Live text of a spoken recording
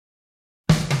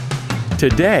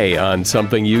Today on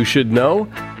Something You Should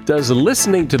Know, does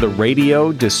listening to the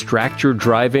radio distract your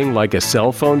driving like a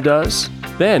cell phone does?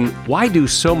 Then, why do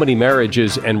so many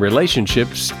marriages and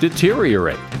relationships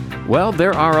deteriorate? Well,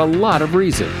 there are a lot of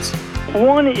reasons.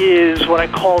 One is what I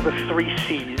call the 3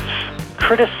 C's.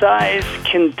 Criticize,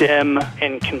 condemn,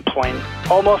 and complain.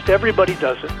 Almost everybody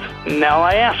does it. Now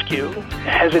I ask you,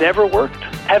 has it ever worked?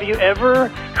 Have you ever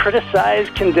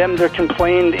criticized, condemned, or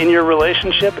complained in your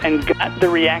relationship and got the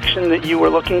reaction that you were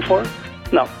looking for?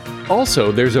 No.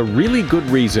 Also, there's a really good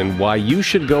reason why you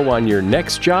should go on your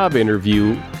next job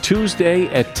interview Tuesday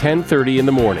at 10:30 in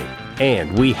the morning.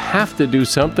 And we have to do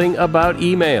something about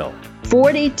email.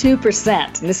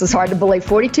 42%, this is hard to believe,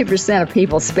 42% of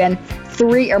people spend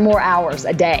 3 or more hours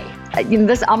a day.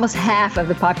 That's almost half of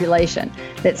the population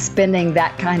that's spending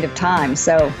that kind of time.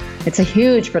 So it's a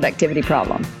huge productivity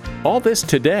problem. All this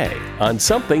today on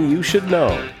Something You Should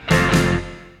Know.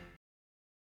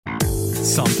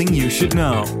 Something you should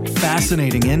know.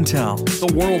 Fascinating intel,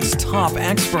 the world's top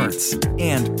experts,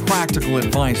 and practical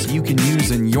advice you can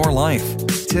use in your life.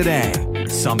 Today,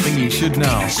 Something You Should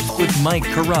Know with Mike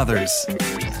Carruthers.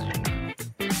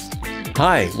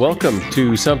 Hi, welcome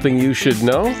to Something You Should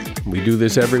Know. We do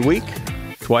this every week,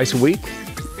 twice a week,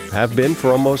 have been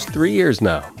for almost 3 years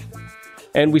now.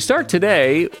 And we start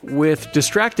today with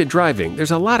distracted driving.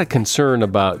 There's a lot of concern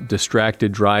about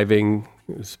distracted driving,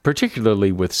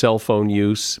 particularly with cell phone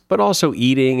use, but also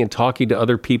eating and talking to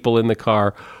other people in the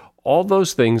car. All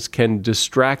those things can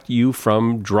distract you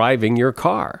from driving your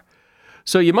car.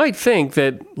 So you might think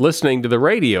that listening to the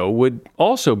radio would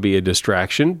also be a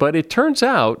distraction, but it turns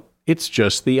out it's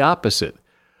just the opposite.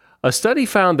 A study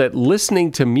found that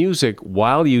listening to music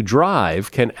while you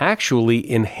drive can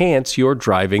actually enhance your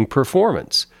driving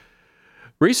performance.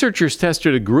 Researchers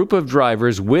tested a group of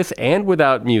drivers with and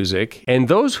without music, and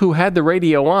those who had the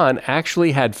radio on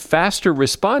actually had faster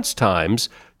response times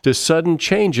to sudden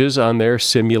changes on their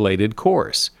simulated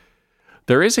course.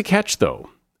 There is a catch, though.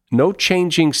 No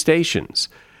changing stations.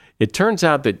 It turns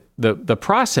out that the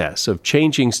process of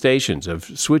changing stations, of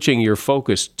switching your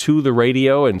focus to the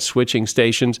radio and switching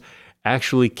stations,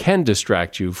 actually can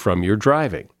distract you from your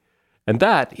driving. And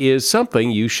that is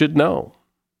something you should know.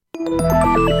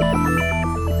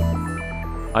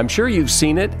 I'm sure you've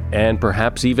seen it and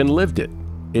perhaps even lived it.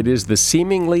 It is the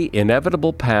seemingly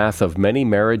inevitable path of many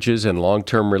marriages and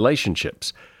long-term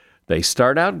relationships. They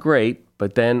start out great,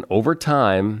 but then over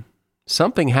time,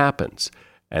 something happens.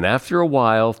 And after a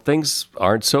while, things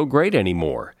aren't so great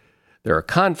anymore. There are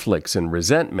conflicts and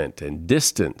resentment and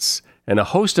distance and a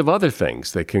host of other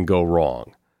things that can go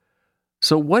wrong.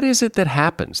 So what is it that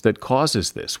happens that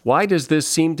causes this? Why does this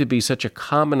seem to be such a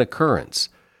common occurrence?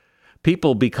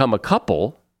 People become a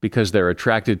couple because they're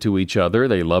attracted to each other,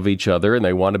 they love each other, and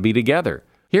they want to be together.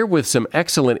 Here with some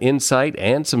excellent insight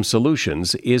and some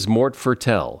solutions is Mort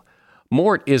Fertel.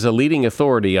 Mort is a leading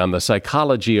authority on the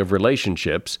psychology of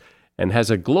relationships and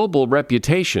has a global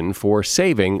reputation for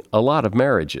saving a lot of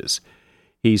marriages.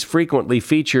 He's frequently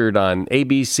featured on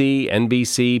ABC,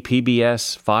 NBC,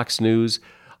 PBS, Fox News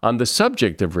on the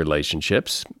subject of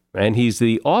relationships, and he's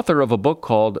the author of a book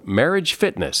called Marriage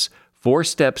Fitness: 4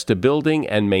 Steps to Building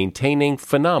and Maintaining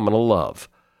Phenomenal Love.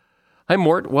 Hi,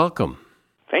 Mort. Welcome.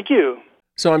 Thank you.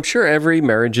 So I'm sure every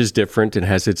marriage is different and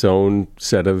has its own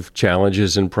set of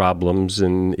challenges and problems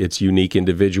and its unique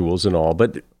individuals and all.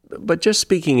 But just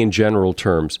speaking in general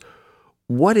terms,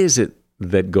 what is it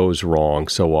that goes wrong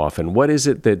so often? What is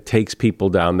it that takes people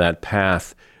down that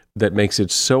path that makes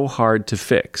it so hard to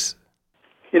fix?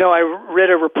 I read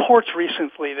a report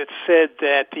recently that said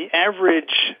that the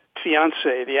average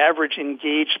fiancé, the average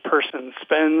engaged person,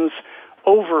 spends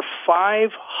over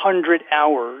 500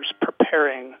 hours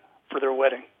preparing for their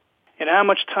wedding. And how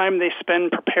much time they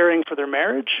spend preparing for their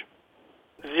marriage?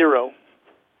 0.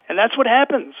 And that's what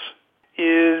happens,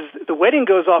 is the wedding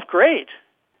goes off great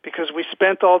because we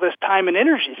spent all this time and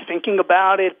energy thinking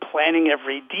about it, planning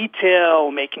every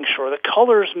detail, making sure the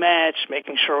colors match,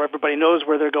 making sure everybody knows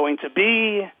where they're going to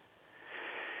be.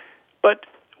 But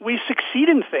we succeed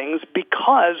in things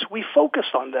because we focus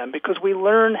on them, because we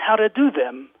learn how to do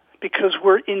them, because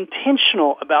we're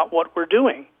intentional about what we're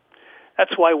doing.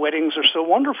 That's why weddings are so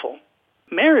wonderful.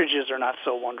 Marriages are not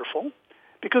so wonderful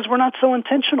because we're not so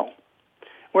intentional.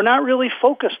 We're not really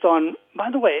focused on, by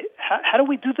the way, how do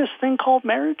we do this thing called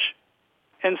marriage?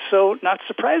 And so, not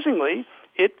surprisingly,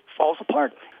 it falls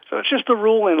apart. So it's just a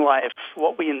rule in life.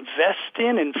 What we invest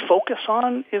in and focus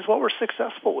on is what we're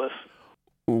successful with.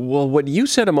 Well, what you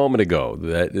said a moment ago,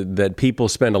 that people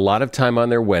spend a lot of time on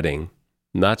their wedding,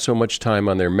 not so much time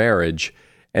on their marriage,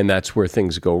 and that's where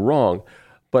things go wrong.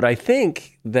 But I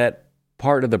think that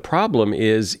part of the problem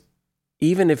is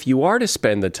even if you are to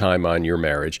spend the time on your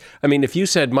marriage, I mean, if you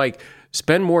said, Mike,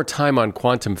 spend more time on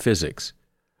quantum physics,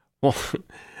 well,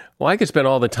 I could spend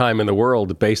all the time in the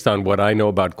world based on what I know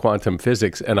about quantum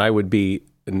physics, and I would be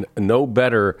no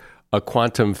better a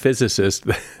quantum physicist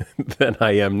than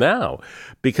I am now,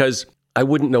 because I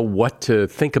wouldn't know what to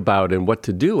think about and what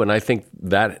to do. And I think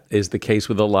that is the case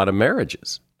with a lot of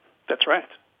marriages. That's right.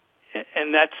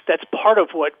 And that's part of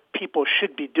what people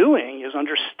should be doing, is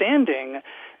understanding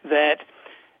that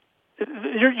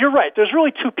you're right. There's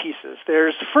really two pieces.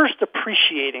 There's first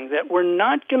appreciating that we're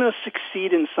not going to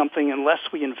succeed in something unless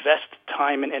we invest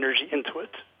time and energy into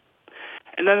it.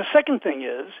 And then the second thing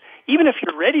is, even if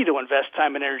you're ready to invest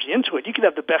time and energy into it, you could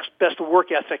have the best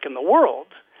work ethic in the world.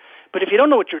 But if you don't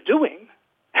know what you're doing,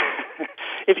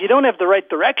 if you don't have the right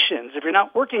directions, if you're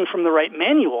not working from the right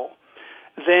manual,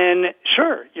 then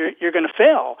sure, you're going to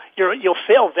fail. You'll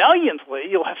fail valiantly.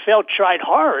 You'll have tried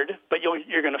hard, but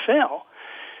you're going to fail.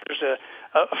 There's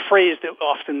a phrase that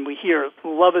often we hear,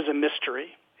 love is a mystery.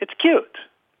 It's cute,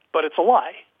 but it's a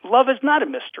lie. Love is not a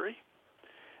mystery.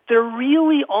 There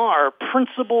really are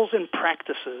principles and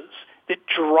practices that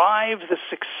drive the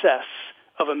success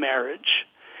of a marriage.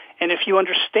 And if you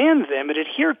understand them and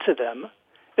adhere to them,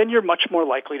 then you're much more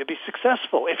likely to be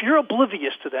successful. If you're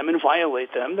oblivious to them and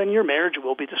violate them, then your marriage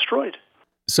will be destroyed.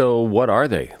 So what are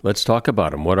they? Let's talk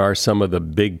about them. What are some of the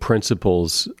big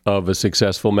principles of a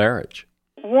successful marriage?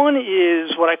 One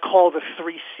is what I call the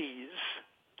 3 C's: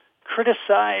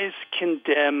 criticize,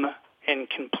 condemn, and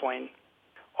complain.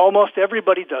 Almost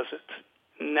everybody does it.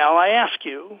 Now I ask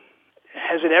you,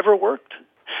 has it ever worked?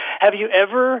 Have you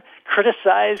ever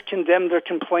criticized, condemned, or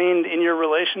complained in your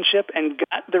relationship and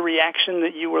got the reaction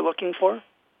that you were looking for?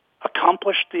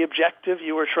 Accomplished the objective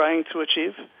you were trying to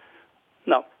achieve?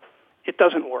 No, it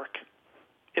doesn't work.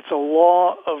 It's a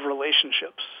law of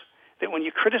relationships, that when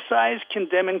you criticize,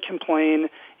 condemn, and complain,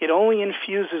 it only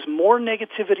infuses more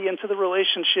negativity into the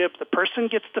relationship. The person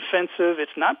gets defensive.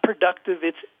 It's not productive.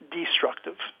 It's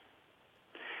destructive.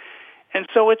 And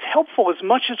so it's helpful, as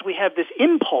much as we have this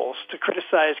impulse to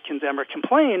criticize, condemn, or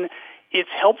complain, it's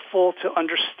helpful to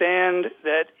understand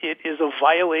that it is a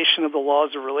violation of the laws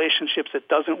of relationships that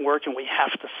doesn't work, and we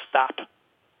have to stop.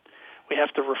 We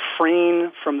have to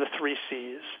refrain from the 3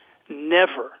 C's.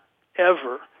 Never,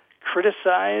 ever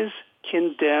criticize,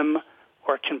 condemn,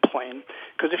 or complain.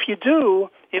 Because if you do,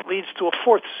 it leads to a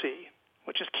 4th C,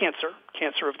 which is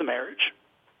cancer of the marriage.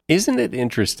 Isn't it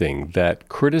interesting that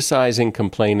criticizing,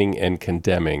 complaining, and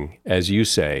condemning, as you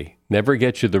say, never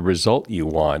gets you the result you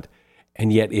want,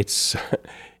 and yet it's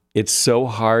so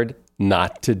hard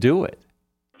not to do it?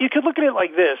 You could look at it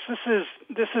like this.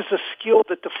 This is a skill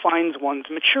that defines one's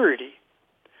maturity.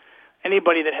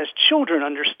 Anybody that has children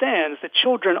understands that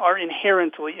children are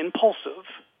inherently impulsive,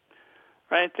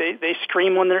 right? They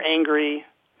scream when they're angry,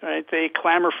 right? They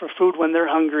clamor for food when they're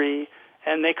hungry,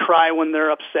 and they cry when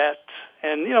they're upset.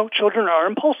 And, children are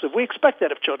impulsive. We expect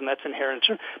that of children. That's inherent.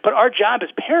 But our job as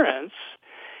parents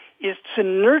is to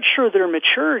nurture their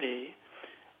maturity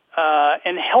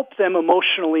and help them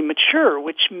emotionally mature,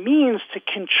 which means to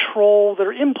control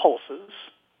their impulses.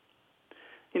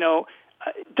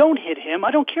 Don't hit him.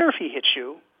 I don't care if he hits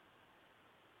you.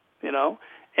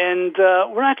 And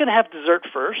we're not going to have dessert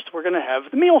first. We're going to have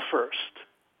the meal first.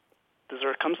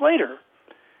 Dessert comes later.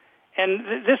 And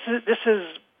this is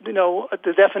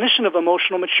the definition of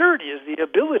emotional maturity is the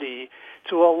ability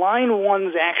to align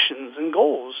one's actions and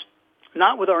goals,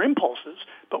 not with our impulses,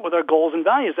 but with our goals and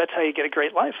values. That's how you get a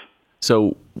great life.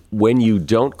 So when you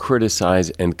don't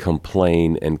criticize and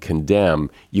complain and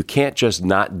condemn, you can't just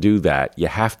not do that.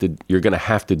 You're going to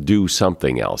have to do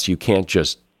something else. You can't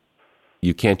just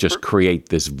create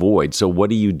this void. So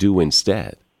what do you do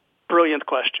instead? Brilliant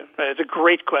question. Right? It's a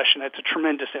great question. It's a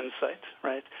tremendous insight,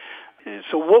 right?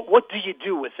 So what do you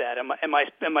do with that? Am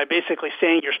I basically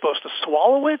saying you're supposed to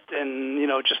swallow it and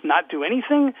just not do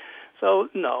anything? So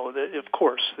no, of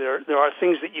course there are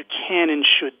things that you can and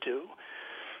should do.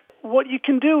 What you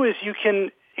can do is you can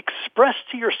express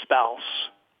to your spouse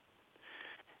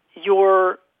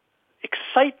your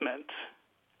excitement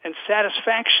and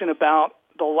satisfaction about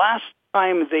the last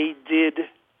time they did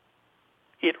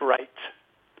it right.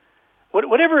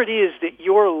 Whatever it is that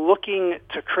you're looking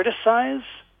to criticize,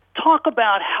 talk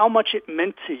about how much it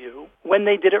meant to you when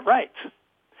they did it right.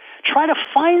 Try to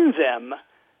find them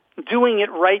doing it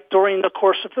right during the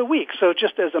course of the week. So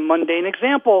just as a mundane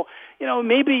example,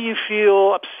 maybe you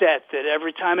feel upset that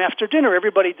every time after dinner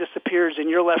everybody disappears and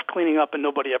you're left cleaning up and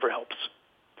nobody ever helps.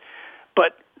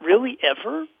 But really,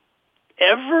 ever?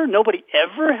 Nobody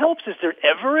ever helps? Is there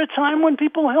ever a time when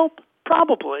people help?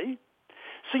 Probably.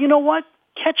 So you know what?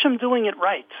 Catch them doing it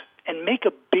right and make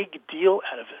a big deal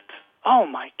out of it. Oh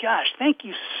my gosh, thank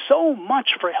you so much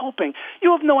for helping.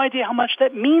 You have no idea how much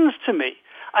that means to me.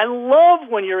 I love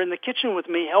when you're in the kitchen with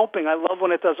me helping. I love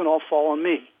when it doesn't all fall on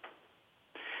me.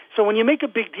 So when you make a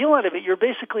big deal out of it, you're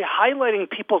basically highlighting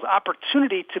people's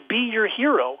opportunity to be your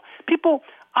hero. People,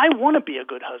 I want to be a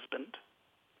good husband.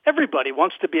 Everybody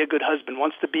wants to be a good husband,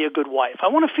 wants to be a good wife. I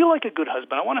want to feel like a good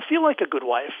husband. I want to feel like a good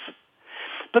wife.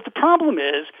 But the problem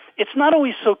is, it's not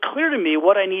always so clear to me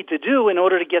what I need to do in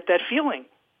order to get that feeling.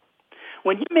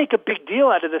 When you make a big deal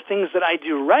out of the things that I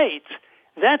do right,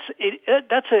 that's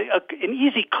an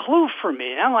easy clue for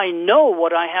me. Now I know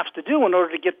what I have to do in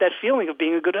order to get that feeling of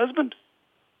being a good husband.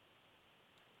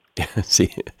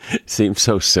 See, it seems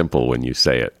so simple when you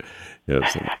say it.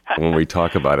 When we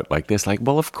talk about it like this, like,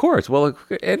 well, of course, well,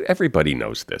 everybody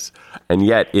knows this, and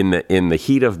yet in the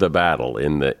heat of the battle,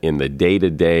 in the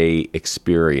day-to-day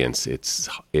experience,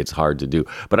 it's hard to do.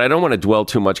 But I don't want to dwell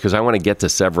too much because I want to get to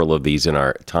several of these in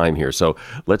our time here. So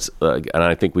let's, and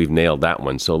I think we've nailed that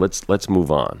one. So let's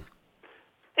move on.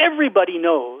 Everybody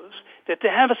knows that to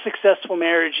have a successful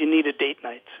marriage, you need a date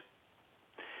night.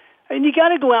 And you got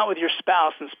to go out with your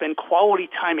spouse and spend quality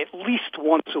time at least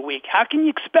once a week. How can you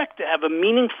expect to have a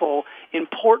meaningful,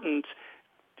 important,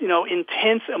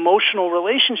 intense emotional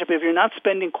relationship if you're not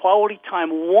spending quality time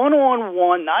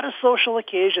one-on-one, not a social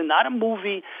occasion, not a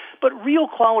movie, but real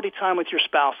quality time with your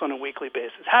spouse on a weekly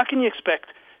basis? How can you expect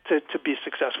to be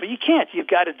successful? You can't. You've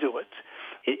got to do it.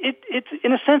 It's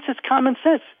in a sense, it's common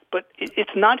sense, but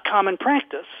it's not common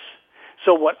practice.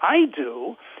 So what I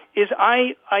do is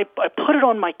I put it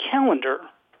on my calendar,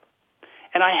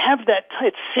 and I have that,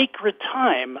 it's sacred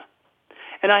time,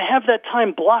 and I have that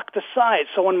time blocked aside.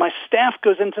 So when my staff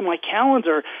goes into my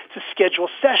calendar to schedule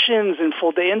sessions and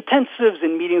full-day intensives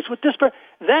and meetings with this person,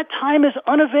 that time is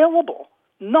unavailable.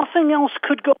 Nothing else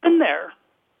could go in there.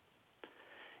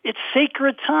 It's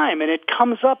sacred time, and it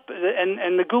comes up,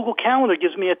 and the Google Calendar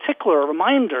gives me a tickler, a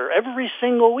reminder, every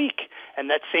single week, and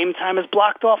that same time is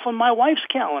blocked off on my wife's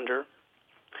calendar.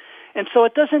 And so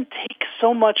it doesn't take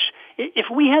so much. If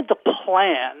we had to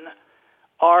plan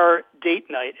our date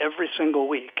night every single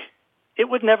week, it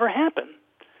would never happen.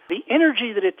 The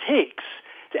energy that it takes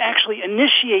to actually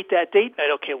initiate that date night,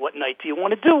 okay, what night do you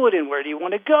want to do it in? Where do you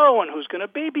want to go? And who's going to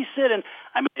babysit? And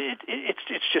I mean,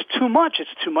 it's just too much.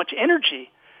 It's too much energy.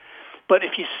 But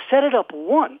if you set it up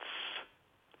once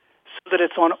so that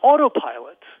it's on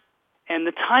autopilot, and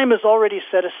the time is already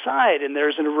set aside, and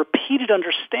there's a repeated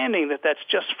understanding that that's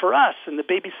just for us, and the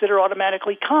babysitter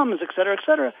automatically comes, et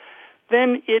cetera,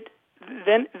 then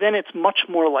it's much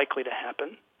more likely to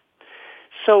happen.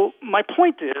 So my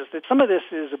point is that some of this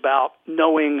is about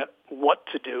knowing what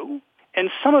to do, and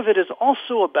some of it is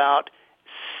also about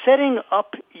setting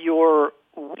up your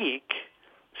week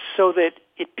so that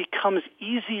it becomes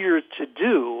easier to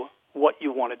do what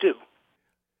you want to do.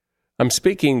 I'm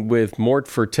speaking with Mort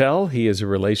Fertel. He is a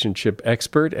relationship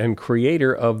expert and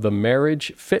creator of the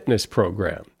Marriage Fitness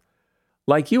Program.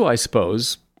 Like you, I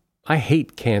suppose, I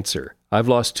hate cancer. I've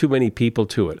lost too many people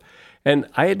to it. And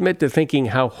I admit to thinking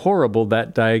how horrible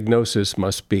that diagnosis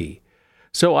must be.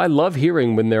 So I love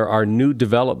hearing when there are new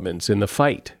developments in the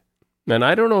fight. And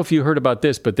I don't know if you heard about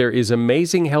this, but there is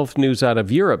amazing health news out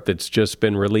of Europe that's just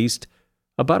been released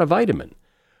about a vitamin.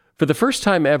 For the first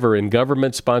time ever in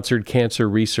government-sponsored cancer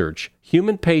research,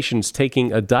 human patients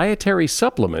taking a dietary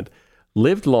supplement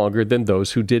lived longer than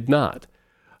those who did not.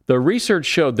 The research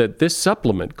showed that this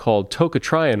supplement, called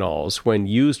tocotrienols, when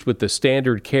used with the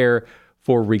standard care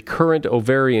for recurrent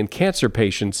ovarian cancer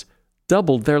patients,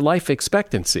 doubled their life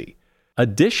expectancy.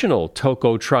 Additional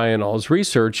tocotrienols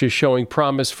research is showing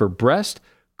promise for breast,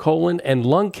 colon, and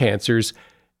lung cancers,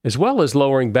 as well as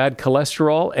lowering bad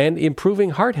cholesterol and improving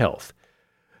heart health.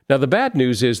 Now, the bad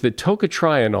news is that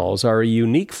tocotrienols are a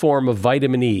unique form of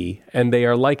vitamin E, and they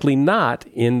are likely not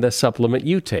in the supplement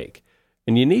you take.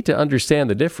 And you need to understand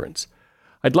the difference.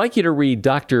 I'd like you to read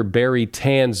Dr. Barry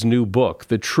Tan's new book,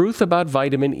 The Truth About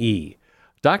Vitamin E.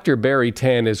 Dr. Barry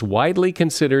Tan is widely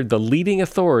considered the leading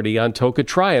authority on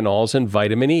tocotrienols and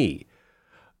vitamin E.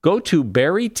 Go to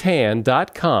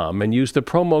barrytan.com and use the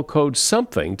promo code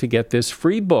SOMETHING to get this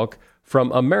free book from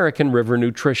American River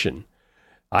Nutrition.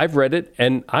 I've read it,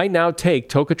 and I now take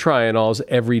tocotrienols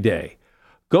every day.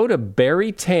 Go to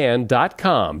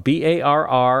barrytan.com,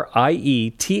 BARRIETAN,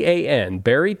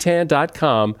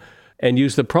 barrytan.com, and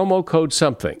use the promo code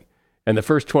SOMETHING. And the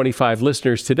first 25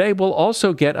 listeners today will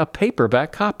also get a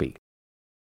paperback copy.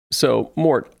 So,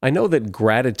 Mort, I know that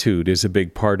gratitude is a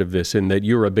big part of this and that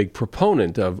you're a big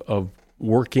proponent of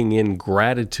working in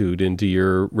gratitude into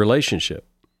your relationship.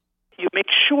 You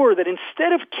make sure that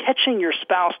instead of catching your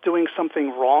spouse doing something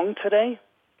wrong today,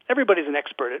 everybody's an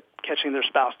expert at catching their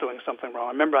spouse doing something wrong.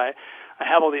 I remember I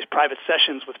have all these private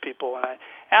sessions with people, and I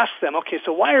ask them, okay,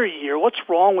 so why are you here? What's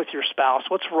wrong with your spouse?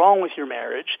 What's wrong with your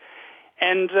marriage?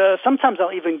 And sometimes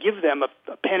I'll even give them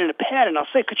a pen and a pad, and I'll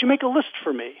say, could you make a list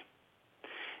for me?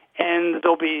 And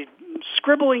they'll be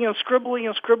scribbling and scribbling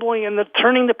and scribbling, and they're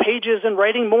turning the pages and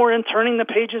writing more and turning the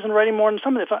pages and writing more. And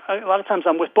a lot of times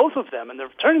I'm with both of them, and they're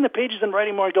turning the pages and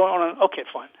writing more and going on. And, okay,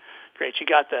 fine. Great, you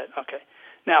got that. Okay.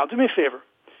 Now, do me a favor.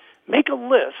 Make a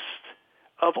list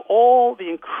of all the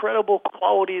incredible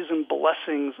qualities and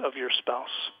blessings of your spouse,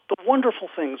 the wonderful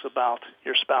things about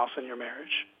your spouse and your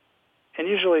marriage. And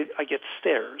usually I get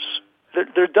stares.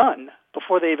 They're done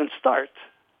before they even start.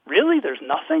 Really? There's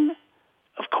nothing?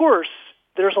 Of course,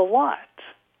 there's a lot,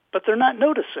 but they're not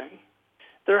noticing.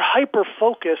 They're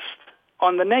hyper-focused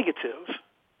on the negative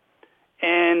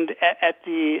and at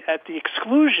the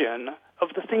exclusion of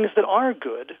the things that are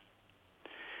good.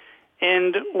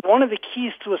 And one of the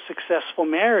keys to a successful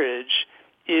marriage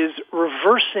is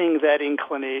reversing that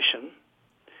inclination,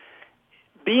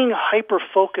 being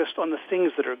hyper-focused on the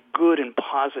things that are good and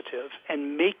positive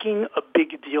and making a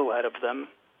big deal out of them.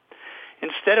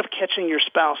 Instead of catching your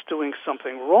spouse doing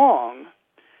something wrong,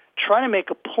 try to make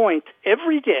a point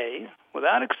every day,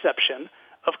 without exception,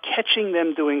 of catching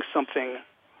them doing something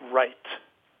right.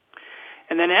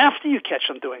 And then after you catch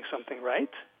them doing something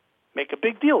right, make a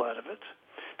big deal out of it.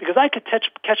 Because I could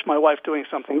catch my wife doing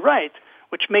something right,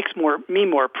 which makes me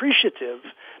more appreciative,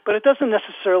 but it doesn't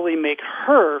necessarily make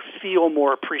her feel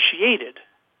more appreciated,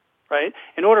 right?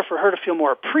 In order for her to feel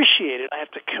more appreciated, I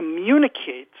have to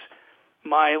communicate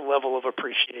my level of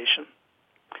appreciation.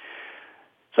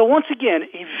 So once again,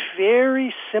 a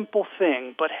very simple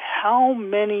thing, but how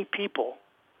many people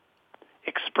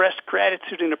express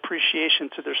gratitude and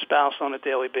appreciation to their spouse on a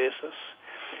daily basis?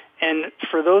 And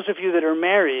for those of you that are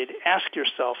married, ask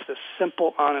yourself this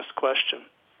simple, honest question,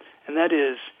 and that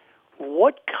is,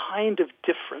 what kind of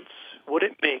difference would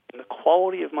it make in the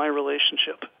quality of my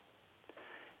relationship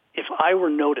if I were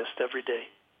noticed every day?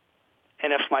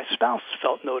 And if my spouse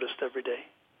felt noticed every day?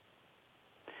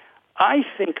 I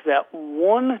think that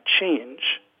one change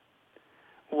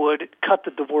would cut the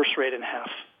divorce rate in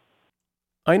half.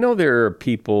 I know there are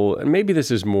people, and maybe this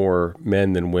is more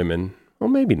men than women, well,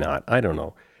 maybe not, I don't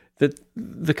know, that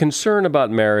the concern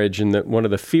about marriage and that one of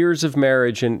the fears of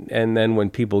marriage, and then when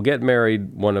people get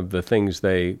married, one of the things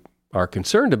they are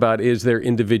concerned about is their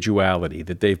individuality,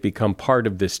 that they've become part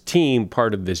of this team,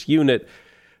 part of this unit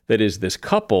that is this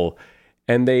couple.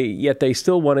 And yet they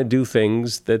still want to do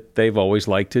things that they've always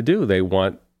liked to do. They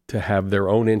want to have their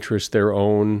own interests, their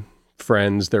own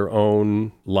friends, their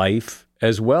own life,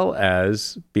 as well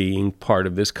as being part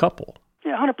of this couple.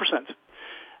 Yeah, 100%.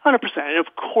 100%. And of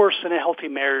course, in a healthy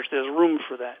marriage, there's room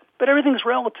for that. But everything's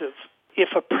relative. If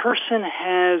a person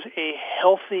has a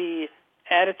healthy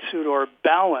attitude or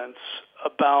balance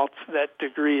about that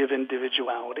degree of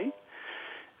individuality,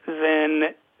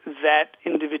 then that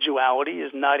individuality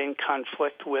is not in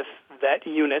conflict with that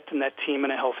unit and that team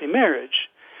in a healthy marriage.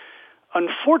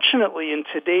 Unfortunately, in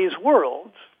today's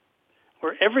world,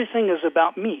 where everything is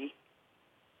about me,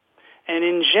 and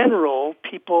in general,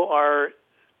 people are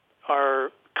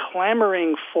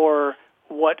clamoring for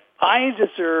what I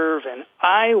deserve and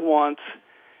I want,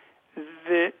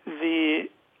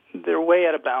 they're way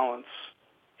out of balance,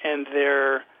 and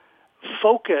their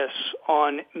focus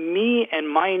on me and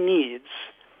my needs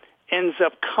ends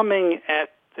up coming at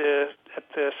the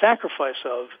sacrifice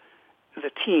of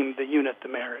the team, the unit, the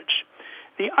marriage.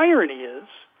 The irony is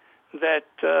that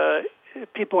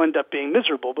people end up being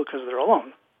miserable because they're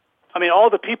alone. I mean, all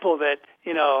the people that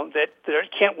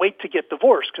can't wait to get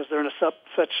divorced because they're in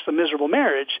such a miserable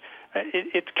marriage.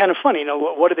 It's kind of funny.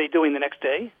 What are they doing the next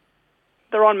day?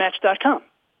 They're on Match.com.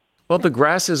 Well, the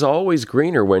grass is always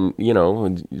greener when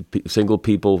single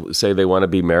people say they want to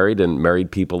be married, and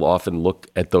married people often look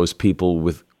at those people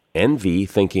with envy,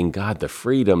 thinking, God, the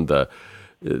freedom,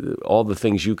 all the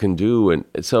things you can do. And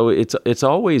so it's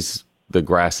always, the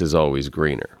grass is always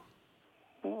greener.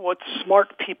 What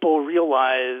smart people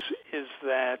realize is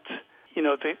that,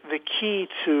 the key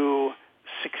to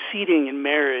succeeding in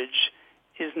marriage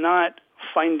is not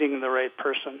finding the right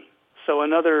person. So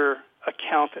another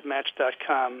account at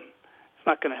Match.com, it's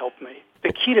not going to help me.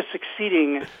 The key to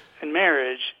succeeding in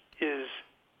marriage is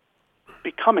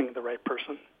becoming the right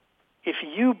person. If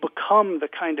you become the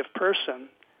kind of person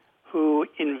who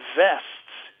invests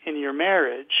in your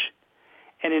marriage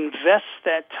and invests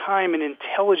that time in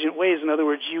intelligent ways, in other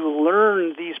words, you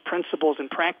learn these principles and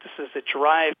practices that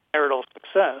drive marital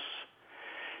success,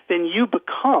 then you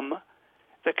become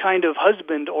the kind of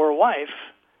husband or wife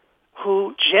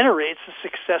who generates a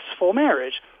successful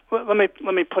marriage. let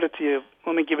me put it to you.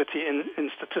 Let me give it to you in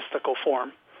statistical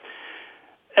form.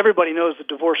 Everybody knows the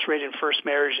divorce rate in first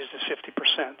marriages is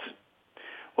 50%.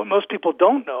 What most people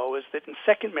don't know is that in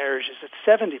second marriages it's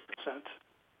 70%.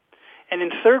 And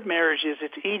in third marriages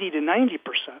it's 80 to 90%.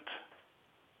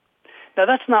 Now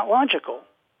that's not logical.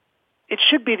 It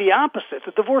should be the opposite.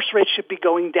 The divorce rate should be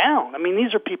going down. I mean,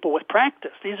 these are people with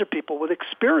practice. These are people with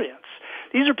experience.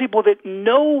 These are people that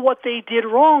know what they did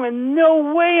wrong, and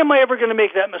no way am I ever going to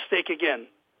make that mistake again.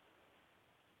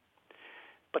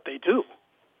 But they do.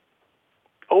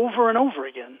 Over and over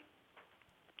again.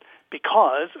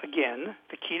 Because, again,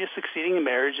 the key to succeeding in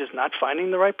marriage is not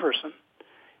finding the right person.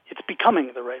 It's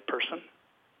becoming the right person.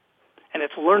 And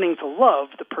it's learning to love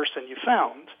the person you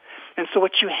found. And so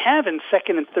what you have in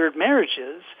second and third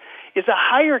marriages is a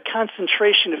higher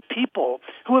concentration of people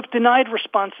who have denied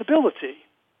responsibility,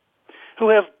 who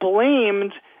have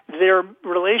blamed their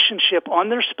relationship on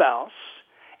their spouse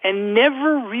and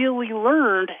never really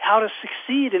learned how to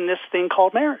succeed in this thing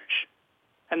called marriage.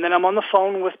 And then I'm on the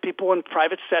phone with people in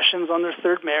private sessions on their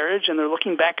third marriage, and they're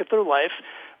looking back at their life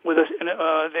with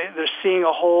they're seeing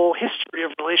a whole history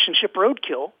of relationship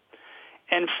roadkill.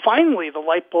 And finally, the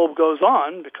light bulb goes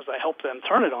on, because I help them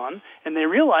turn it on, and they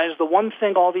realize the one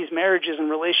thing all these marriages and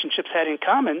relationships had in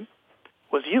common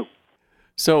was you.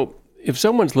 So if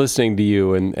someone's listening to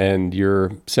you and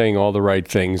you're saying all the right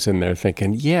things and they're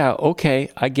thinking, yeah, okay,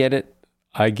 I get it,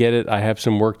 I have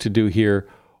some work to do here,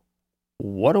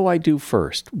 what do I do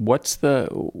first? Where's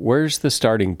the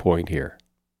starting point here?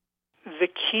 The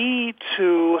key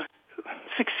to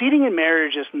succeeding in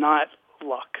marriage is not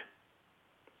luck.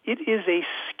 It is a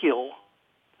skill,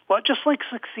 well, just like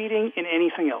succeeding in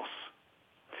anything else.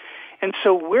 And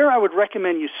so where I would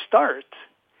recommend you start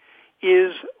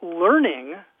is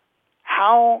learning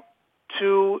how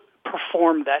to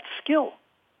perform that skill.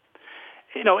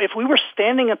 You know, if we were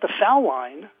standing at the foul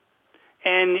line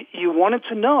and you wanted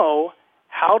to know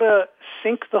how to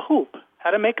sink the hoop, how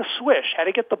to make a swish, how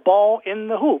to get the ball in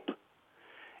the hoop,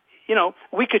 you know,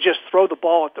 we could just throw the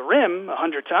ball at the rim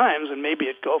 100 times and maybe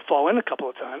it'd fall in a couple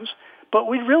of times, but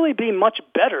we'd really be much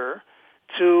better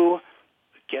to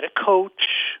get a coach,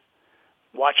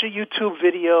 watch a YouTube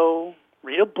video,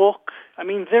 read a book. I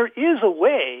mean, there is a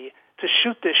way to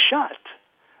shoot this shot,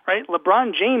 right?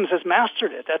 LeBron James has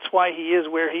mastered it. That's why he is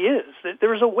where he is.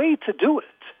 There is a way to do it.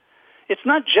 It's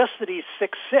not just that he's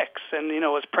 6'6" and, you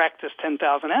know, has practiced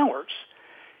 10,000 hours.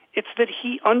 It's that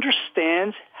he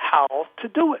understands how to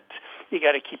do it. You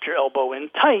got to keep your elbow in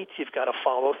tight. You've got to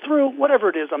follow through. Whatever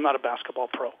it is, I'm not a basketball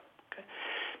pro. Okay?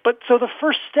 But so the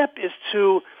first step is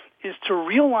to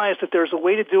realize that there's a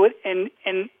way to do it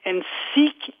and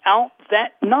seek out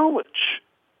that knowledge.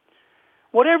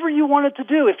 Whatever you wanted to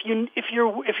do, if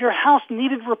your house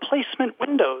needed replacement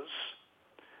windows,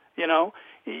 you know,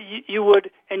 you would,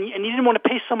 and you didn't want to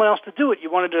pay someone else to do it. You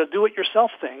wanted to do it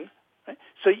yourself thing. Right?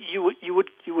 So you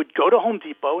would go to Home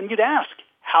Depot and you'd ask,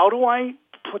 how do I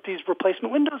put these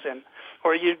replacement windows in?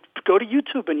 Or you'd go to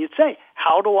YouTube and you'd say,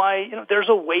 how do I, you know, there's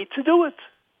a way to do it.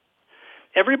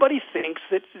 Everybody thinks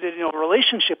that you know, a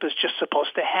relationship is just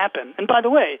supposed to happen. And by the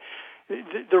way,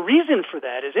 the reason for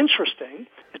that is interesting,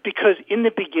 is because in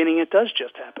the beginning it does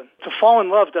just happen. To fall in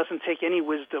love doesn't take any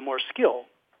wisdom or skill.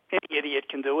 Any idiot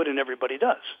can do it, and everybody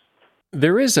does.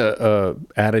 There is a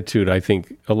attitude I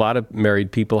think a lot of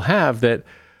married people have that,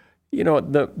 you know,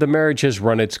 the marriage has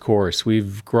run its course.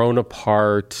 We've grown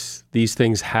apart. These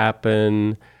things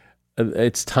happen.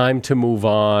 It's time to move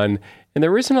on. And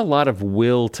there isn't a lot of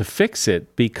will to fix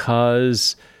it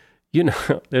because, you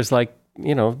know, there's like,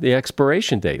 you know, the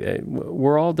expiration date.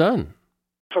 We're all done.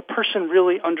 If a person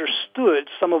really understood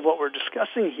some of what we're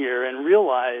discussing here and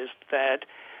realized that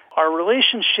our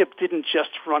relationship didn't just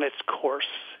run its course.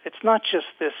 It's not just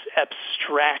this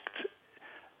abstract,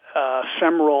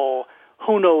 ephemeral,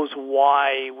 who knows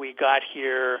why we got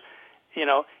here. You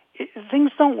know,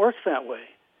 things don't work that way.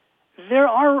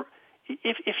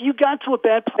 If you got to a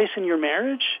bad place in your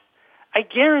marriage, I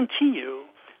guarantee you,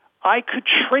 I could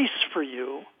trace for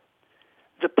you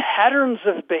the patterns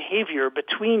of behavior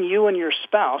between you and your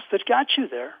spouse that got you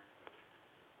there.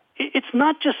 It's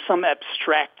not just some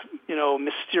abstract, you know,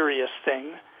 mysterious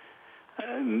thing.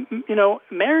 You know,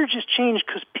 marriages change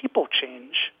because people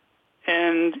change.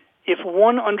 And if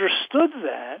one understood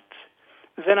that,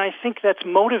 then I think that's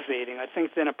motivating. I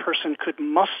think then a person could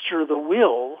muster the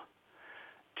will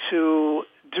to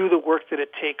do the work that it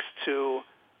takes to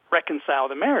reconcile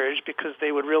the marriage, because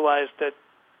they would realize that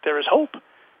there is hope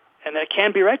and that it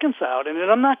can be reconciled, and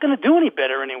that I'm not going to do any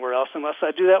better anywhere else unless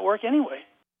I do that work anyway.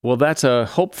 Well, that's a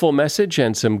hopeful message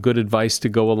and some good advice to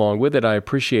go along with it. I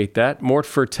appreciate that. Mort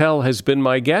Fertel has been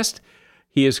my guest.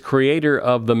 He is creator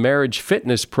of the Marriage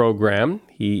Fitness Program.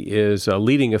 He is a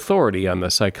leading authority on the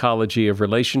psychology of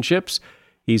relationships.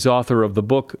 He's author of the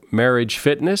book Marriage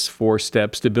Fitness, 4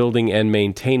 Steps to Building and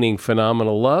Maintaining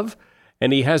Phenomenal Love.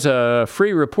 And he has a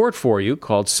free report for you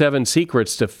called 7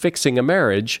 Secrets to Fixing a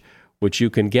Marriage, which you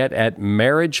can get at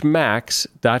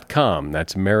marriagemax.com.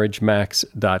 That's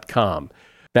marriagemax.com.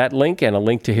 That link and a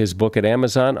link to his book at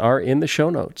Amazon are in the show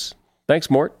notes. Thanks,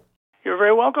 Mort. You're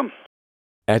very welcome.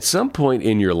 At some point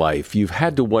in your life, you've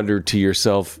had to wonder to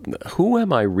yourself, who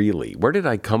am I really? Where did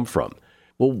I come from?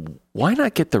 Well, why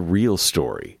not get the real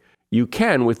story? You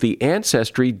can with the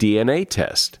Ancestry DNA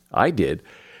test. I did.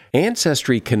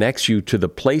 Ancestry connects you to the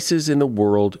places in the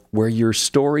world where your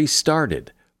story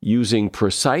started, using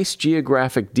precise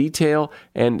geographic detail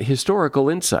and historical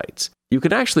insights. You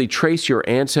can actually trace your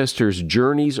ancestors'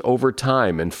 journeys over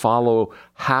time and follow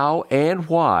how and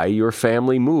why your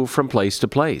family moved from place to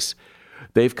place.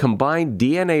 They've combined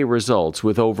DNA results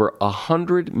with over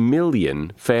 100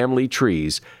 million family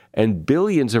trees and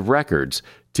billions of records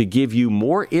to give you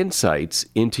more insights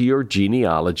into your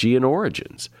genealogy and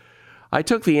origins. I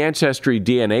took the Ancestry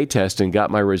DNA test and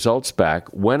got my results back,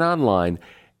 went online,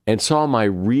 and saw my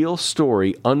real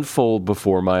story unfold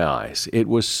before my eyes. It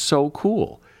was so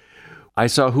cool. I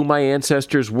saw who my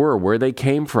ancestors were, where they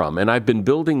came from, and I've been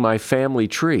building my family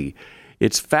tree.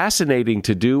 It's fascinating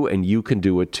to do, and you can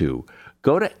do it too.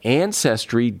 Go to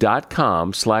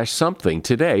Ancestry.com/something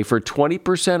today for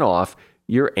 20% off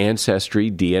your Ancestry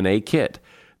DNA kit.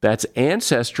 That's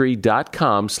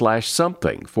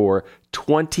Ancestry.com/something for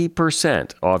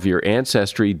 20% off your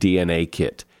Ancestry DNA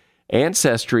kit.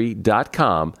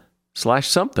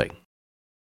 Ancestry.com/something.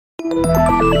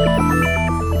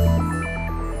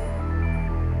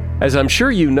 As I'm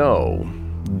sure you know,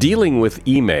 dealing with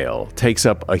email takes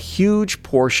up a huge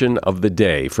portion of the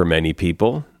day for many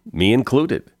people, me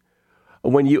included.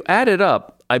 When you add it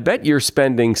up, I bet you're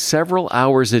spending several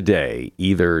hours a day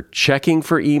either checking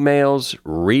for emails,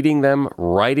 reading them,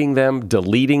 writing them,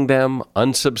 deleting them,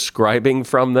 unsubscribing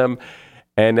from them,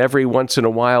 and every once in a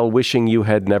while wishing you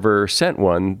had never sent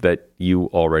one that you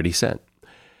already sent.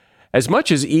 As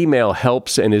much as email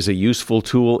helps and is a useful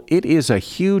tool, it is a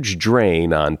huge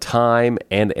drain on time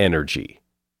and energy.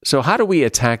 So how do we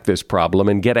attack this problem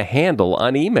and get a handle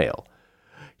on email?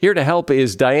 Here to help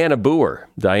is Diana Booher.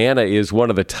 Diana is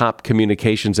one of the top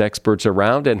communications experts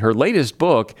around, and her latest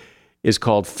book is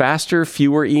called Faster,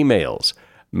 Fewer Emails.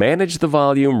 Manage the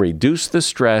volume, reduce the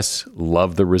stress,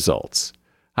 love the results.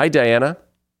 Hi, Diana.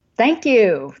 Thank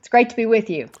you. It's great to be with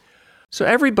you. So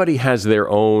everybody has their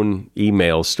own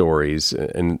email stories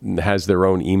and has their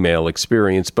own email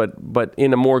experience, but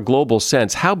in a more global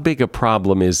sense, how big a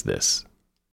problem is this?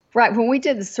 Right. When we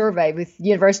did the survey with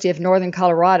University of Northern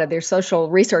Colorado, their social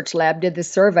research lab did this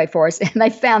survey for us, and they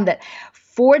found that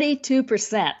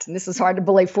 42%, and this is hard to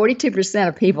believe, 42%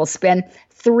 of people spend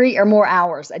 3 or more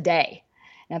hours a day.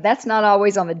 Now, that's not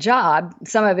always on the job.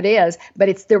 Some of it is, but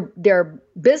it's their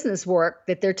business work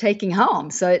that they're taking home.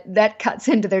 So that cuts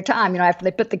into their time. After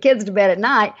they put the kids to bed at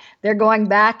night, they're going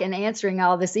back and answering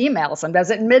all this email,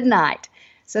 sometimes at midnight.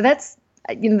 So that's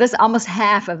almost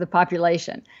half of the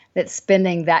population that's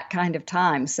spending that kind of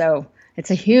time. So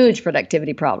it's a huge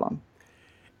productivity problem.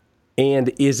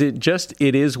 And is it just,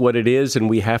 it is what it is, and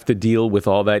we have to deal with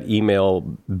all that email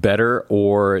better?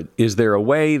 Or is there a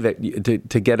way that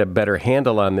to get a better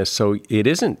handle on this so it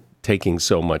isn't taking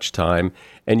so much time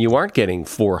and you aren't getting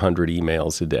 400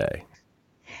 emails a day?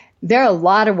 There are a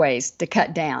lot of ways to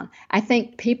cut down. I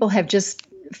think people have just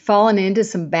fallen into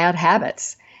some bad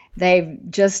habits. They've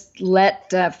just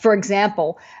let, for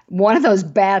example, one of those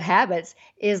bad habits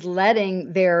is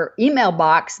letting their email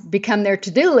box become their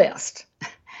to-do list.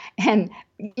 And,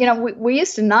 we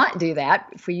used to not do that.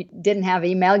 If we didn't have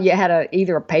email, you had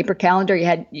either a paper calendar,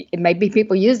 maybe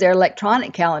people use their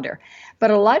electronic calendar.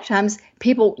 But a lot of times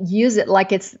people use it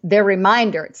like it's their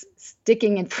reminder. It's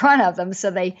sticking in front of them.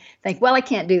 So they think, well, I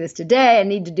can't do this today. I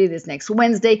need to do this next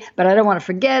Wednesday, but I don't want to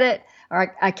forget it.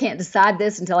 Or I can't decide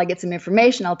this until I get some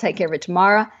information. I'll take care of it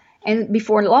tomorrow. And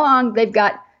before long, they've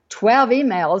got 12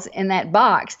 emails in that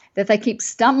box that they keep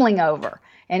stumbling over.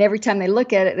 And every time they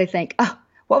look at it, they think, oh,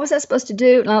 what was I supposed to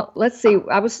do? Now, let's see.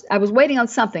 I was waiting on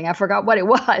something. I forgot what it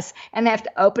was. And they have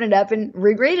to open it up and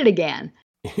reread it again.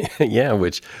 Yeah,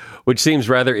 which seems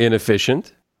rather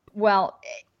inefficient. Well,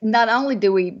 not only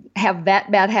do we have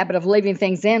that bad habit of leaving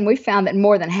things in, we found that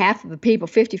more than half of the people,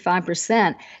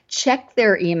 55%, check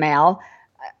their email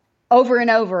over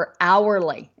and over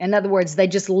hourly. In other words, they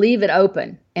just leave it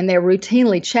open and they're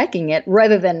routinely checking it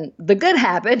rather than the good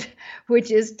habit,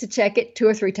 which is to check it 2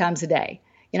 or 3 times a day.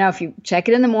 If you check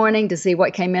it in the morning to see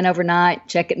what came in overnight,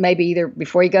 check it maybe either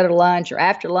before you go to lunch or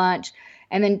after lunch,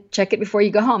 and then check it before you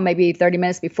go home, maybe 30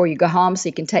 minutes before you go home so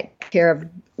you can take care of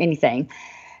anything.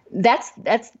 That's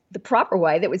the proper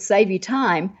way that would save you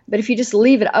time. But if you just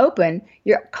leave it open,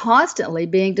 you're constantly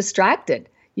being distracted.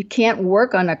 You can't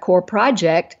work on a core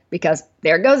project because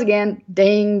there it goes again,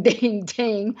 ding, ding,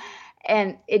 ding,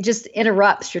 and it just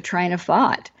interrupts your train of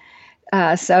thought.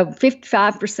 So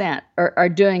 55% are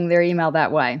doing their email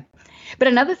that way. But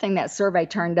another thing that survey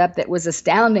turned up that was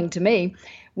astounding to me,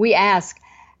 we asked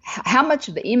how much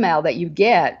of the email that you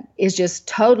get is just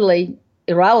totally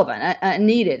irrelevant,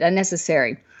 unneeded,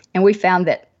 unnecessary. And we found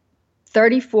that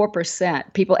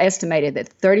 34%, people estimated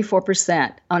that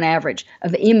 34% on average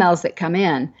of the emails that come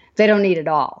in, they don't need at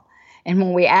all. And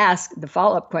when we asked the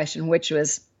follow-up question, which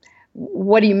was,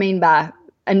 what do you mean by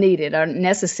unneeded or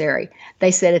necessary?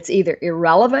 They said it's either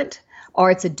irrelevant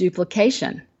or it's a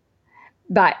duplication.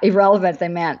 By irrelevant, they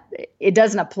meant it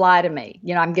doesn't apply to me.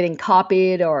 I'm getting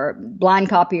copied or blind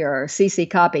copy or CC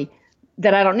copy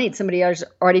that I don't need. Somebody else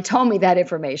already told me that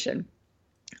information.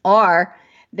 Or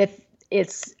that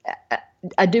it's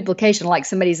a duplication, like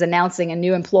somebody's announcing a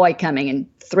new employee coming and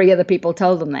 3 other people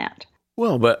told them that.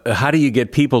 Well, but how do you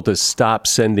get people to stop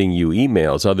sending you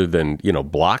emails other than,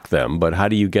 block them? But how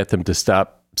do you get them to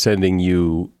stop sending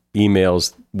you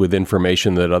emails with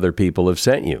information that other people have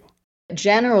sent you?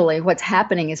 Generally, what's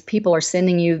happening is people are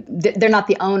sending you, they're not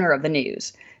the owner of the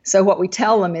news. So what we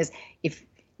tell them is if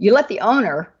you let the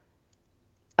owner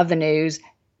of the news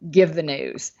give the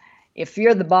news. If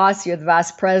you're the boss, you're the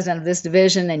vice president of this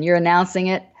division and you're announcing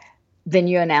it, then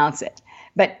you announce it.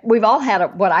 But we've all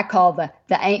had what I call the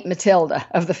Aunt Matilda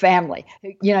of the family.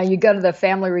 You go to the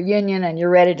family reunion and you're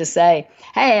ready to say,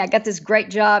 hey, I got this great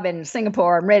job in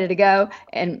Singapore. I'm ready to go.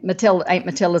 And Aunt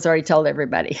Matilda's already told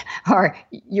everybody. Or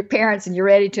your parents and you're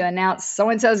ready to announce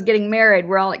so-and-so's getting married.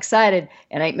 We're all excited.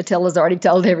 And Aunt Matilda's already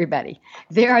told everybody.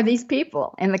 There are these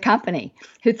people in the company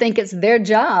who think it's their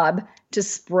job to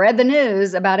spread the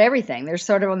news about everything. They're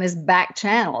sort of on this back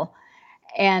channel.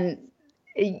 And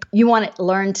you want to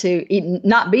learn to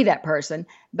not be that person,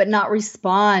 but not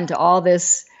respond to all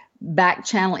this back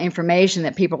channel information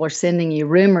that people are sending you,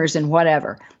 rumors and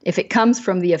whatever. If it comes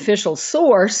from the official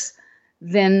source,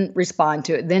 then respond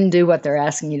to it. Then do what they're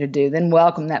asking you to do. Then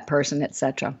welcome that person,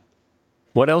 etc.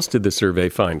 What else did the survey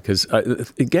find? Because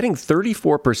getting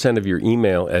 34% of your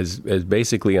email as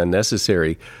basically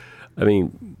unnecessary, I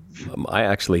mean, I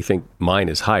actually think mine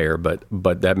is higher, but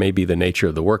that may be the nature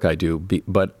of the work I do.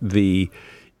 But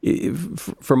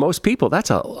for most people, that's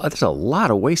a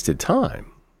lot of wasted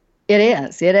time. It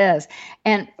is.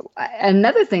 And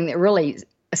another thing that really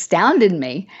astounded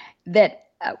me, that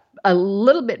a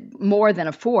little bit more than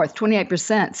a fourth,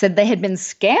 28%, said they had been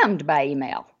scammed by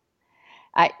email.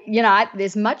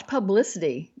 There's much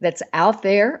publicity that's out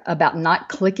there about not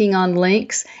clicking on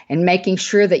links and making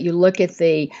sure that you look at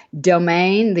the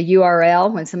domain, the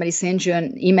URL, when somebody sends you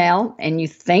an email and you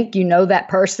think you know that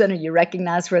person or you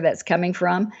recognize where that's coming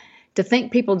from. To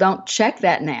think people don't check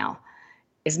that now.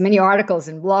 As many articles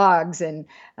and blogs and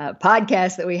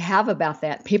podcasts that we have about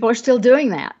that, people are still doing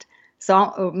that.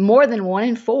 So more than 1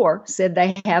 in 4 said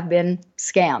they have been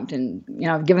scammed and,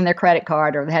 given their credit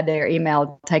card or had their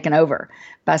email taken over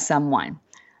by someone.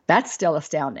 That's still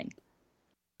astounding.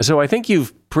 So I think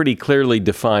you've pretty clearly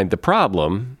defined the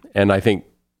problem, and I think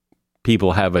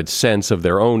people have a sense of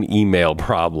their own email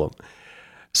problem.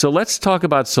 So let's talk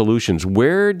about solutions.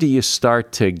 Where do you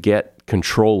start to get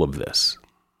control of this?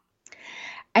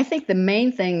 I think the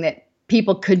main thing that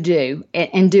people could do,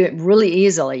 and do it really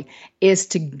easily, is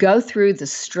to go through the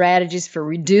strategies for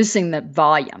reducing the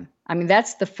volume. I mean,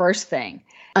 that's the first thing.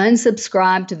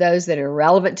 Unsubscribe to those that are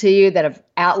irrelevant to you, that have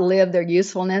outlived their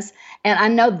usefulness. And I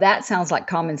know that sounds like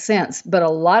common sense, but a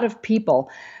lot of people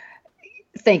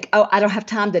think, oh, I don't have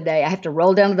time today. I have to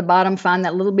roll down to the bottom, find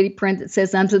that little bitty print that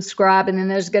says unsubscribe, and then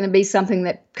there's going to be something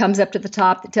that comes up to the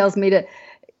top that tells me to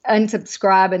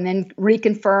unsubscribe and then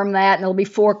reconfirm that, and it'll be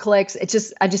 4 clicks.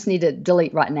 I just need to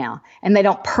delete right now. And they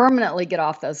don't permanently get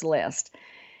off those lists.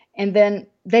 And then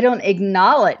they don't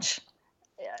acknowledge.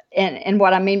 And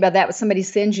what I mean by that was somebody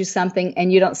sends you something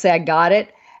and you don't say, I got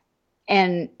it.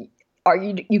 Or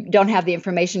you don't have the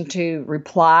information to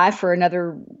reply for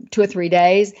another 2 or 3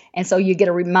 days. And so you get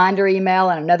a reminder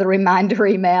email and another reminder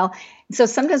email. So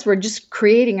sometimes we're just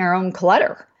creating our own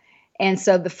clutter. And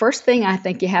so the first thing I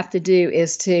think you have to do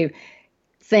is to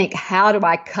think, how do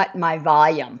I cut my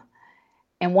volume?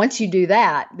 And once you do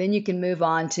that, then you can move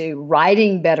on to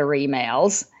writing better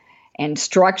emails and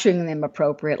structuring them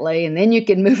appropriately. And then you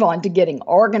can move on to getting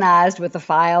organized with the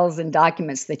files and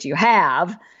documents that you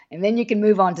have. And then you can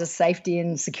move on to safety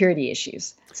and security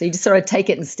issues. So you just sort of take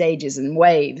it in stages and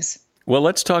waves. Well,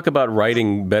 let's talk about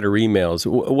writing better emails.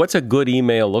 What's a good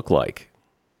email look like?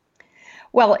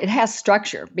 Well, it has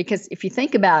structure, because if you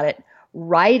think about it,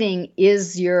 writing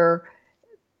is your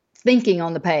thinking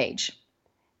on the page.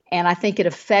 And I think it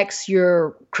affects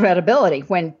your credibility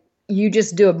when you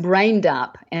just do a brain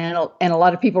dump, and a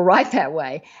lot of people write that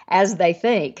way as they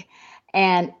think,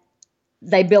 and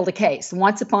they build a case.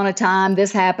 Once upon a time,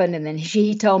 this happened, and then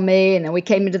he told me, and then we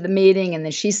came into the meeting, and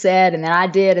then she said, and then I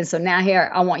did, and so now here,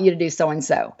 I want you to do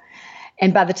so-and-so.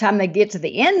 And by the time they get to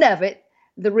the end of it,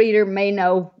 the reader may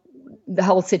know the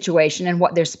whole situation and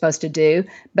what they're supposed to do,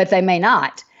 but they may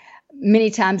not. Many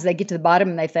times they get to the bottom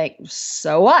and they think,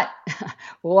 so what?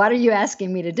 What are you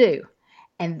asking me to do?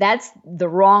 And that's the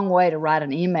wrong way to write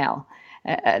an email.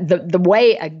 The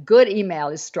way a good email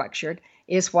is structured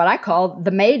is what I call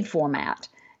the MADE format,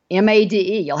 MADE.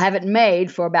 You'll have it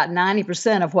made for about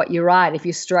 90% of what you write if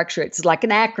you structure it. It's like an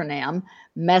acronym: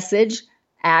 message,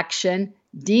 action,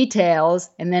 details,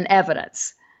 and then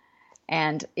evidence.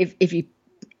 And if you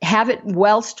have it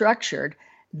well structured,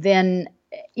 then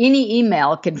any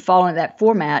email can fall into that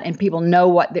format, and people know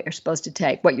what they're supposed to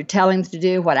take, what you're telling them to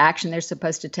do, what action they're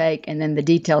supposed to take, and then the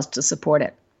details to support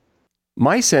it.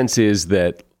 My sense is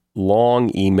that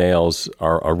long emails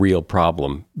are a real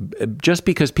problem just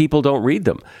because people don't read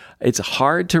them. It's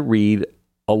hard to read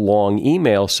a long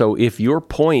email. So if your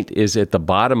point is at the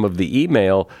bottom of the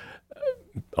email,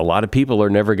 a lot of people are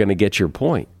never going to get your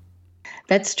point.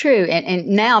 That's true. And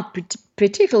now,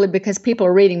 particularly because people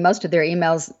are reading most of their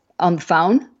emails on the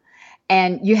phone,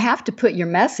 and you have to put your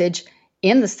message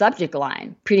in the subject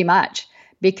line pretty much,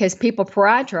 because people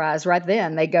prioritize right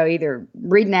then. They go either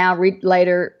read now, read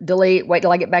later, delete, wait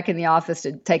till I get back in the office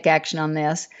to take action on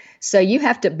this. So you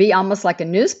have to be almost like a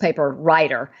newspaper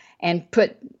writer and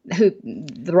put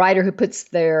the writer who puts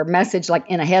their message like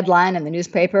in a headline in the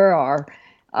newspaper or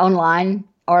online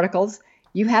articles.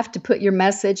 You have to put your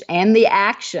message and the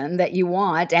action that you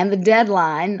want and the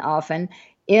deadline often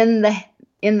in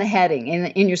the heading,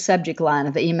 in your subject line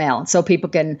of the email, so people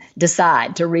can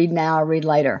decide to read now or read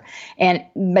later.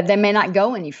 But they may not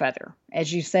go any further.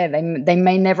 As you said, they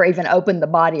may never even open the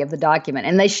body of the document,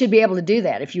 and they should be able to do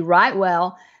that. If you write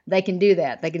well, they can do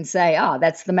that. They can say, oh,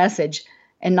 that's the message,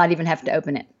 and not even have to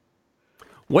open it.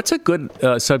 What's a good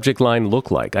subject line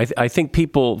look like? I think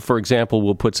people, for example,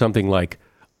 will put something like,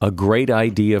 a great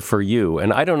idea for you.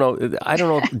 And I don't know,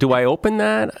 do I open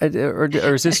that?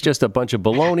 Or is this just a bunch of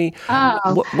baloney?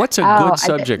 What's a good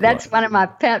subject line? That's one of my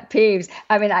pet peeves.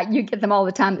 I mean, you get them all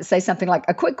the time that say something like,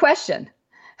 a quick question.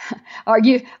 Are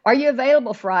you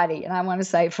available Friday? And I want to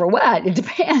say, for what? It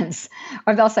depends.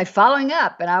 Or they'll say, following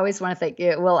up. And I always want to think,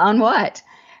 well, on what?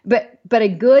 But a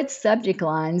good subject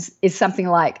line is something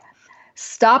like,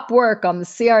 stop work on the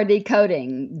CRD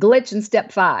coding, glitch in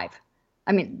step 5.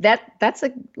 I mean, that's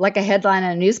like a headline in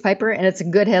a newspaper, and it's a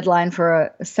good headline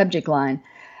for a subject line.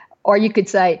 Or you could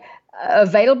say,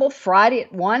 available Friday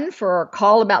at 1 for a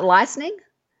call about licensing.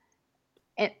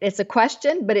 It's a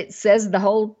question, but it says the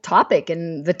whole topic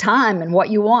and the time and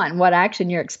what you want and what action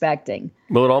you're expecting.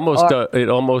 Well, it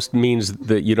almost means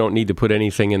that you don't need to put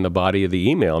anything in the body of the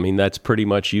email. I mean, that's pretty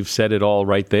much, you've said it all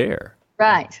right there.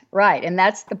 Right. And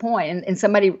that's the point. And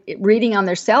somebody reading on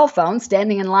their cell phone,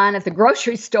 standing in line at the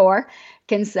grocery store,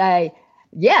 can say,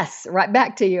 yes, right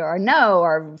back to you, or no,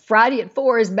 or Friday at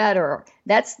 4 is better.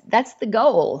 That's the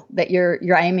goal that you're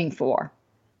aiming for.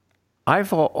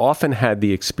 I've often had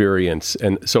the experience,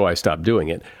 and so I stopped doing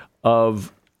it,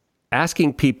 of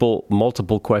asking people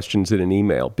multiple questions in an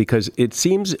email, because it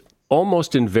seems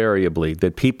almost invariably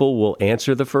that people will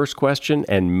answer the first question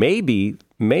and maybe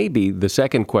the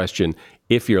second question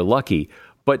if you're lucky,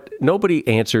 but nobody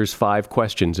answers 5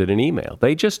 questions in an email.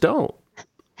 They just don't.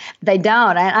 They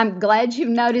don't. I'm glad you've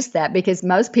noticed that, because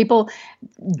most people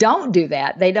don't do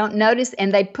that. They don't notice,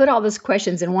 and they put all those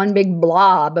questions in one big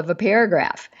blob of a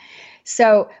paragraph.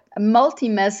 So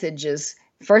multi-messages,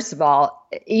 first of all,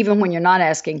 even when you're not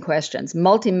asking questions,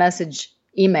 multi-message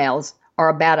emails are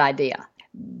a bad idea.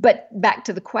 But back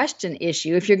to the question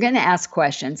issue, if you're going to ask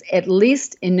questions, at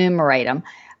least enumerate them,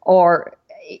 or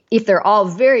if they're all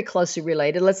very closely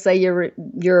related, let's say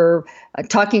you're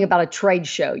talking about a trade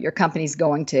show your company's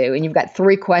going to, and you've got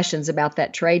 3 questions about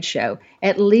that trade show,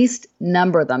 at least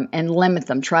number them and limit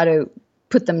them. Try to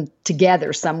put them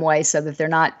together some way so that they're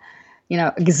not,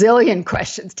 a gazillion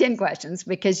questions, 10 questions,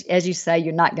 because as you say,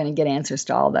 you're not going to get answers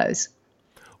to all those.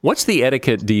 What's the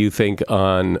etiquette, do you think,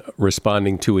 on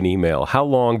responding to an email? How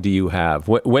long do you have?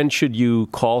 When should you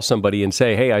call somebody and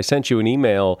say, hey, I sent you an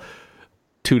email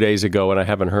 2 days ago and I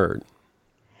haven't heard?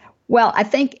 Well, I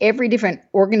think every different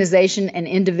organization and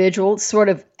individual sort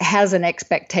of has an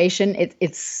expectation.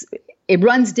 It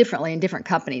runs differently in different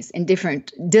companies, in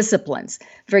different disciplines.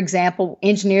 For example,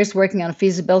 engineers working on a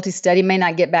feasibility study may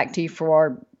not get back to you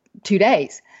for 2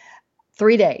 days,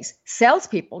 3 days.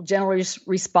 Salespeople generally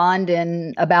respond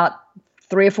in about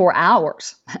 3 or 4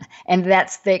 hours, and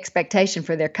that's the expectation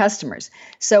for their customers.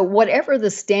 So whatever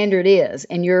the standard is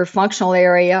in your functional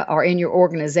area or in your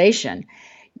organization,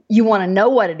 you want to know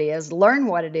what it is, learn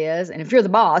what it is, and if you're the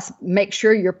boss, make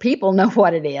sure your people know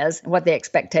what it is, what the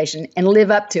expectation, and live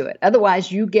up to it.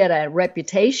 Otherwise, you get a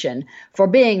reputation for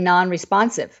being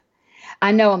non-responsive.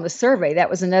 I know on the survey, that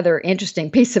was another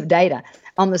interesting piece of data.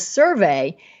 On the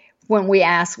survey, when we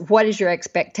asked, what is your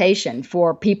expectation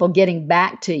for people getting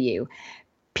back to you?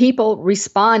 People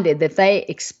responded that they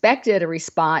expected a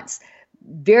response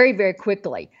very, very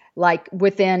quickly. Like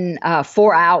within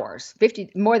 4 hours,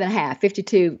 more than half,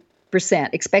 52%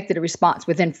 expected a response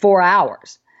within 4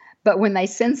 hours. But when they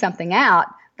send something out,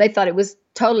 they thought it was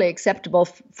totally acceptable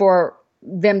for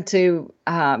them to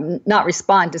not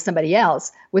respond to somebody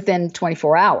else within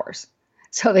 24 hours.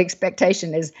 So the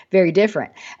expectation is very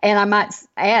different. And I might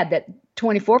add that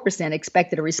 24%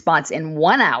 expected a response in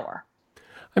 1 hour.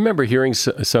 I remember hearing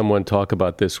someone talk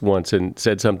about this once and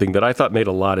said something that I thought made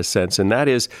a lot of sense, and that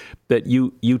is that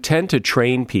you tend to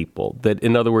train people that,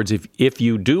 in other words, if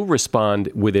you do respond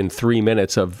within 3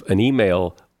 minutes of an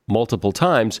email multiple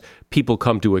times, people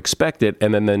come to expect it,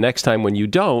 and then the next time when you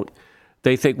don't,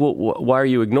 they think, well, why are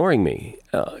you ignoring me?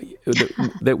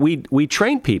 That we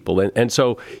train people. And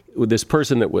so this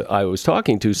person that I was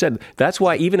talking to said, that's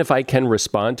why even if I can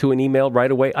respond to an email right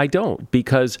away, I don't,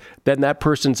 because then that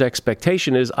person's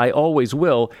expectation is I always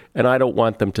will, and I don't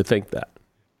want them to think that.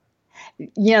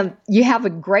 You know, you have a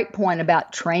great point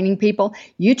about training people.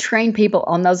 You train people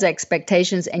on those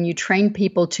expectations, and you train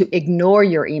people to ignore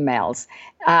your emails.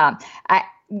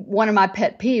 One of my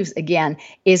pet peeves, again,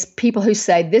 is people who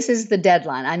say, this is the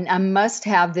deadline. I must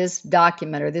have this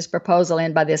document or this proposal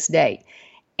in by this date.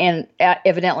 And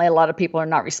evidently, a lot of people are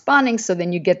not responding. So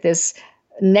then you get this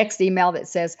next email that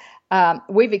says,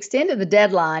 we've extended the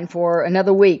deadline for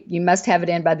another week. You must have it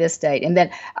in by this date. And then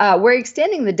we're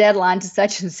extending the deadline to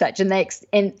such and such.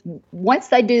 And once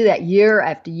they do that year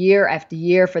after year after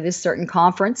year for this certain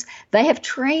conference, they have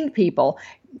trained people.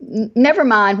 Never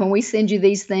mind when we send you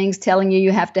these things telling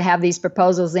you have to have these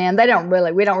proposals in, we don't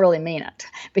really mean it,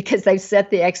 because they've set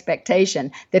the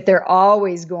expectation that they're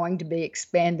always going to be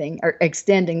expanding or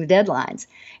extending the deadlines.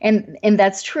 And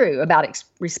that's true about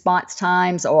response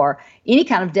times or any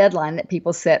kind of deadline that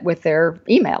people set with their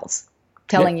emails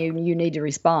telling you need to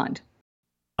respond.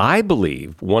 I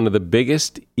believe one of the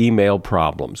biggest email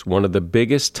problems, one of the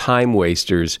biggest time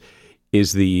wasters,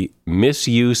 is the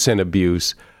misuse and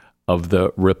abuse of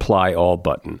the reply all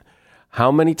button.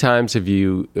 How many times have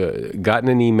you gotten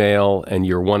an email and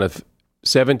you're one of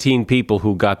 17 people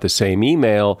who got the same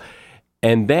email,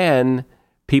 and then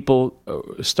people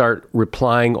start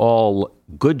replying all,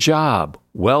 good job,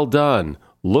 well done,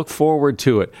 look forward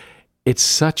to it. It's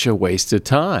such a waste of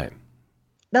time.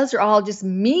 Those are all just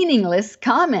meaningless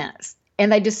comments,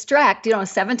 and they distract,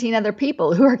 17 other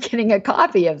people who are getting a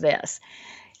copy of this.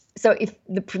 So if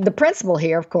the principle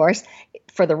here, of course,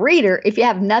 for the reader, if you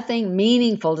have nothing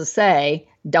meaningful to say,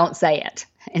 don't say it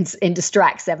and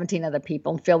distract 17 other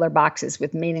people and fill their boxes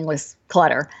with meaningless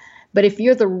clutter. But if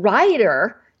you're the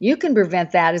writer, you can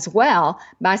prevent that as well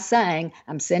by saying,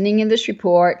 I'm sending in this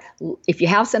report. If you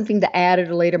have something to add or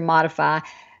delete or modify,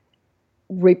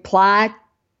 reply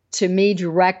to me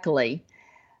directly,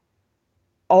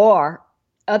 or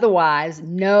otherwise,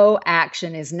 no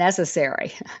action is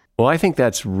necessary. Well, I think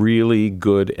that's really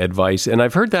good advice. And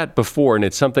I've heard that before, and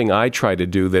it's something I try to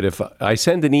do, that if I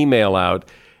send an email out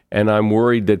and I'm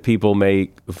worried that people may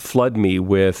flood me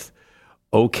with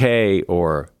okay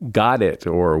or got it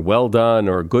or well done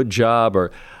or good job,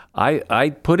 or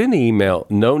I put in the email,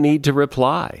 no need to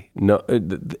reply. No,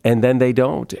 and then they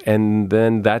don't. And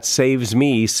then that saves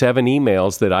me 7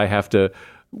 emails that I have to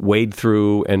wade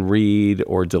through and read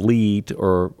or delete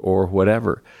or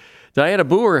whatever. Diana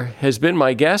Booher has been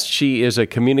my guest. She is a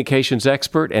communications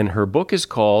expert, and her book is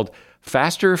called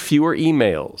Faster, Fewer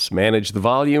Emails. Manage the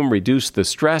volume, reduce the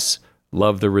stress,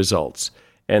 love the results.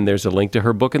 And there's a link to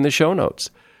her book in the show notes.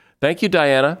 Thank you,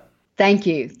 Diana. Thank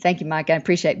you. Thank you, Mike. I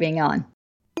appreciate being on.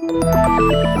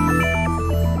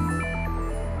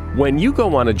 When you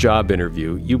go on a job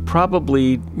interview, you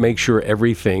probably make sure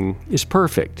everything is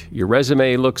perfect. Your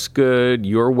resume looks good,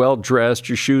 you're well dressed,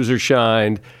 your shoes are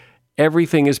shined,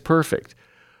 everything is perfect.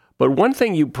 But one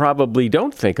thing you probably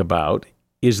don't think about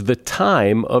is the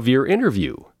time of your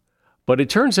interview. But it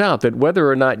turns out that whether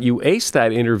or not you ace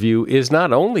that interview is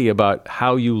not only about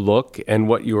how you look and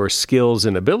what your skills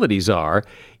and abilities are,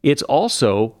 it's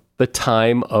also the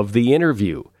time of the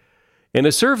interview. In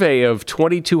a survey of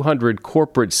 2,200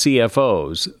 corporate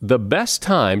CFOs, the best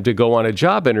time to go on a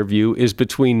job interview is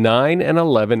between 9 and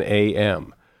 11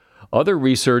 a.m. Other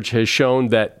research has shown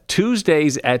that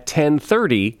Tuesdays at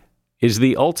 10:30 is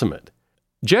the ultimate.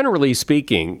 Generally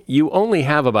speaking, you only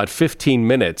have about 15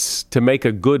 minutes to make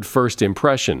a good first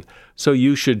impression, so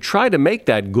you should try to make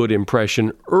that good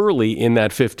impression early in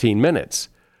that 15 minutes.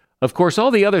 Of course,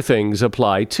 all the other things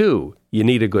apply too. You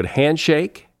need a good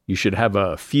handshake. You should have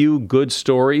a few good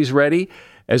stories ready,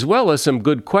 as well as some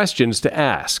good questions to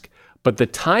ask. But the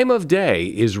time of day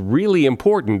is really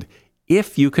important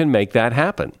if you can make that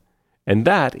happen. And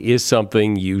that is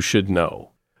something you should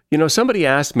know. You know, somebody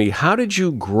asked me, how did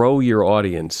you grow your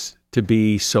audience to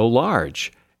be so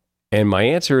large? And my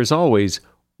answer is always,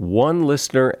 one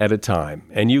listener at a time.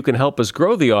 And you can help us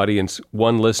grow the audience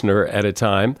one listener at a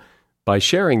time by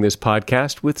sharing this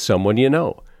podcast with someone you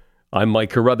know. I'm Mike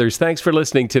Carruthers. Thanks for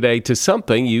listening today to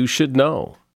Something You Should Know.